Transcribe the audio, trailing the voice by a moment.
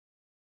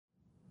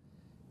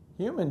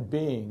Human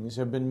beings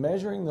have been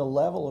measuring the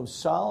level of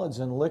solids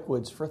and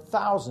liquids for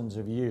thousands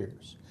of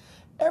years.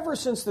 Ever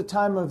since the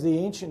time of the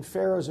ancient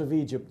pharaohs of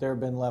Egypt, there have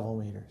been level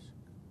meters.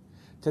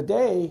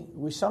 Today,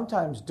 we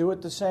sometimes do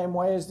it the same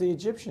way as the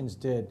Egyptians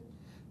did,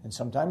 and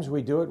sometimes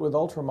we do it with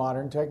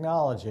ultramodern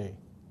technology.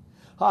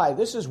 Hi,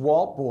 this is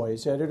Walt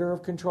Boyes, editor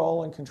of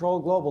Control and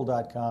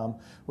ControlGlobal.com,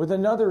 with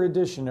another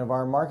edition of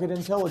our Market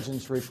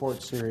Intelligence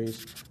Report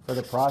series for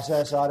the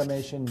Process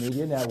Automation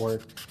Media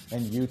Network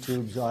and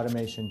YouTube's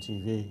Automation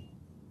TV.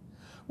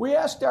 We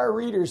asked our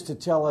readers to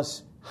tell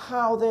us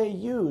how they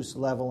use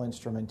level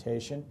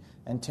instrumentation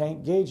and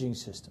tank gauging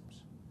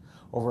systems.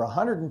 Over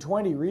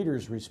 120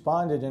 readers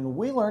responded, and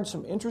we learned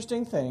some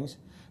interesting things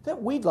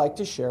that we'd like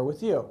to share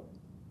with you.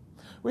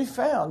 We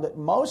found that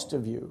most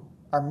of you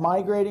are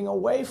migrating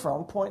away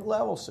from point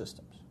level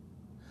systems.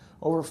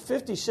 Over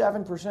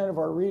 57% of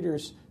our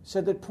readers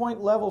said that point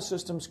level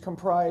systems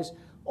comprise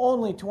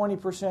only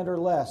 20% or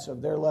less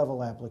of their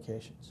level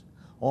applications.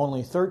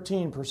 Only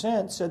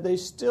 13% said they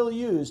still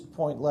used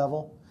point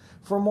level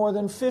for more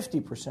than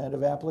 50%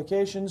 of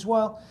applications,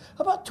 while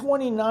about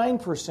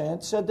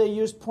 29% said they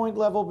used point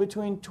level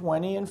between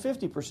 20 and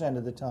 50%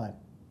 of the time.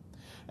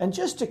 And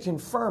just to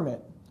confirm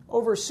it,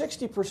 over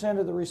 60%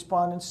 of the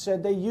respondents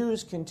said they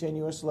use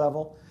continuous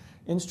level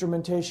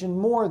instrumentation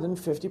more than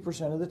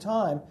 50% of the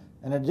time.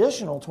 An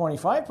additional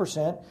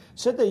 25%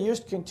 said they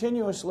used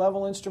continuous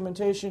level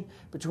instrumentation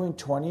between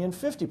 20 and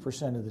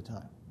 50% of the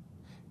time.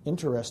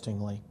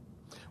 Interestingly,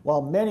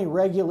 while many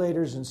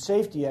regulators and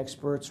safety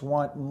experts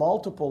want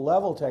multiple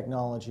level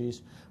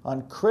technologies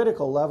on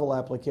critical level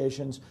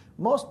applications,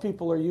 most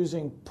people are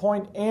using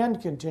point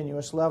and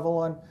continuous level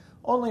on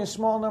only a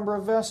small number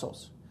of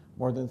vessels.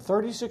 More than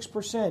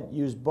 36%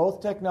 use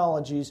both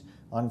technologies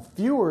on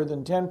fewer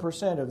than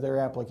 10% of their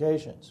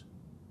applications.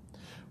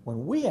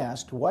 When we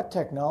asked what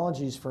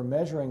technologies for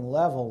measuring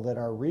level that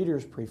our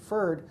readers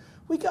preferred,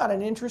 we got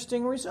an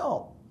interesting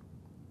result.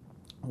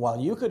 While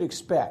you could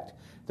expect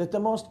that the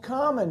most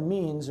common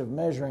means of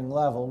measuring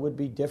level would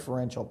be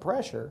differential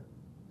pressure,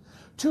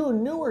 two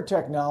newer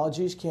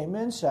technologies came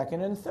in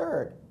second and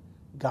third: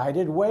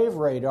 guided wave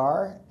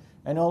radar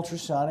and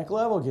ultrasonic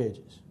level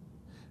gauges.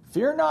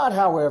 Fear not,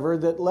 however,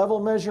 that level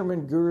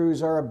measurement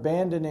gurus are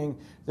abandoning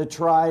the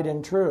tried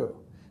and true.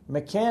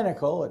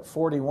 Mechanical at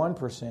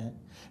 41%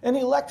 and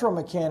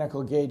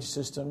electromechanical gauge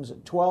systems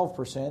at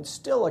 12%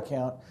 still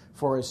account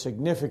for a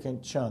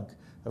significant chunk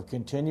of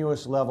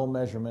continuous level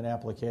measurement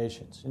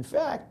applications. In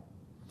fact,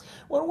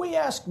 when we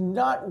asked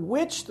not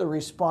which the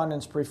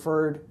respondents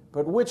preferred,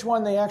 but which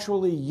one they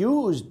actually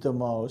used the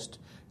most,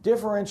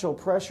 differential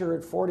pressure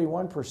at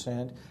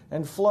 41%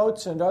 and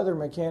floats and other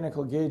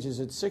mechanical gauges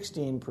at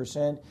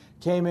 16%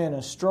 came in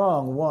a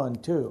strong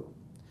 1-2.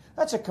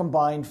 That's a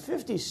combined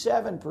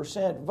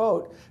 57%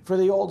 vote for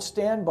the old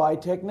standby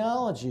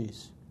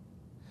technologies.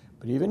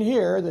 But even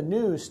here, the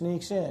new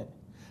sneaks in.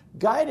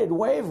 Guided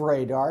wave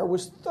radar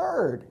was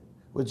third,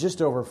 with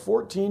just over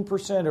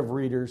 14% of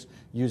readers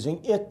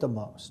using it the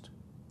most.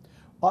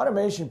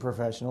 Automation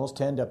professionals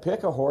tend to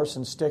pick a horse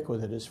and stick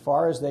with it as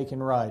far as they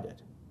can ride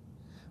it.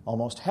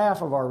 Almost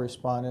half of our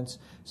respondents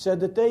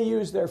said that they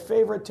use their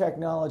favorite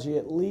technology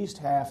at least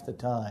half the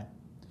time.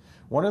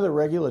 One of the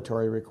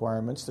regulatory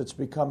requirements that's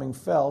becoming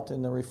felt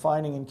in the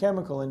refining and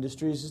chemical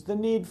industries is the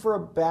need for a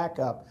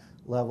backup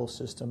level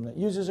system that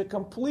uses a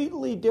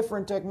completely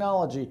different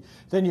technology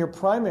than your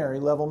primary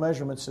level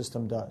measurement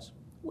system does.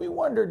 We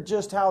wondered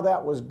just how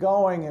that was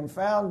going and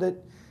found that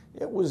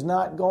it was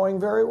not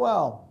going very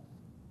well.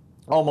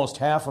 Almost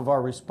half of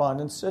our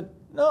respondents said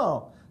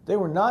no, they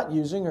were not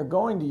using or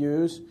going to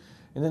use,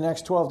 in the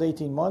next 12 to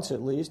 18 months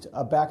at least,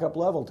 a backup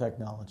level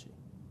technology.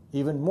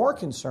 Even more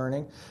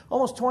concerning,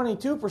 almost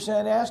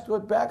 22% asked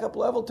what backup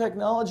level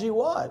technology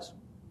was.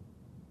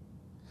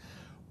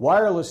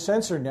 Wireless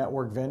sensor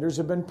network vendors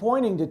have been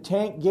pointing to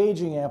tank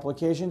gauging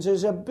applications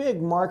as a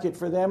big market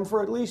for them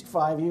for at least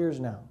 5 years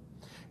now.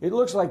 It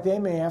looks like they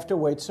may have to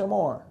wait some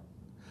more.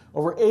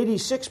 Over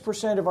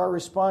 86% of our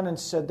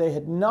respondents said they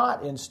had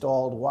not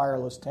installed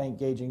wireless tank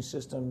gauging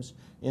systems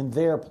in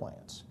their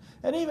plants.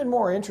 And even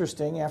more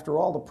interesting, after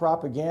all the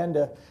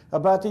propaganda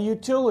about the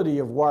utility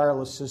of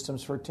wireless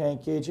systems for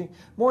tank gauging,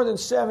 more than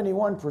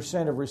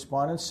 71% of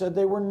respondents said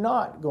they were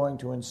not going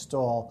to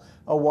install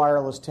a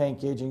wireless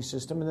tank gauging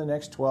system in the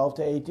next 12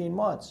 to 18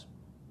 months.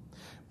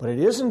 But it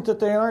isn't that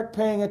they aren't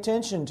paying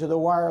attention to the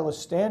wireless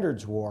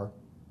standards war.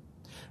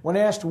 When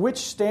asked which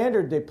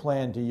standard they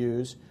planned to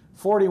use,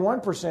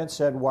 41%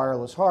 said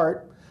wireless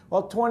HART,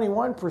 while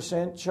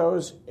 21%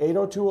 chose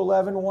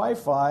 802.11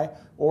 Wi-Fi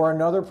or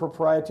another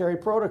proprietary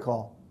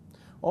protocol.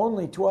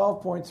 Only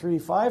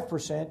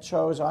 12.35%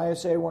 chose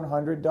ISA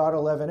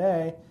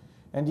 100.11a,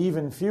 and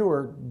even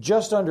fewer,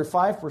 just under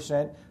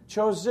 5%,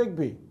 chose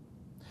Zigbee.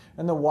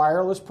 And the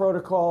wireless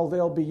protocol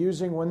they'll be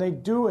using when they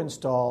do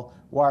install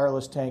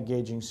wireless tank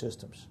gauging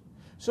systems.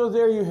 So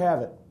there you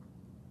have it.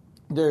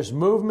 There's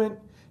movement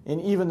in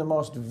even the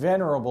most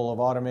venerable of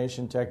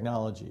automation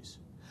technologies.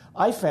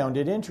 I found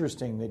it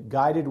interesting that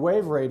guided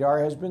wave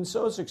radar has been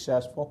so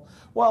successful,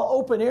 while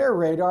open air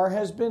radar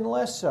has been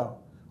less so.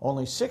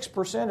 Only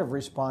 6% of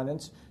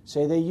respondents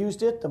say they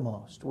used it the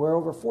most, where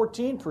over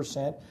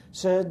 14%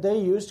 said they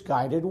used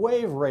guided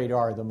wave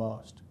radar the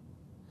most.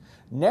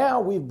 Now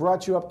we've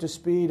brought you up to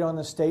speed on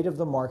the state of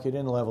the market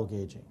in level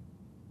gauging.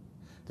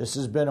 This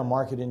has been a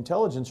market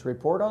intelligence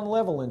report on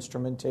level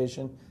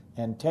instrumentation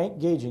and tank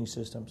gauging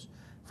systems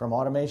from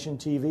Automation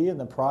TV and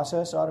the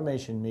Process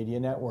Automation Media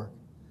Network.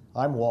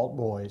 I'm Walt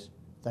Boyes.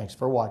 Thanks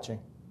for watching.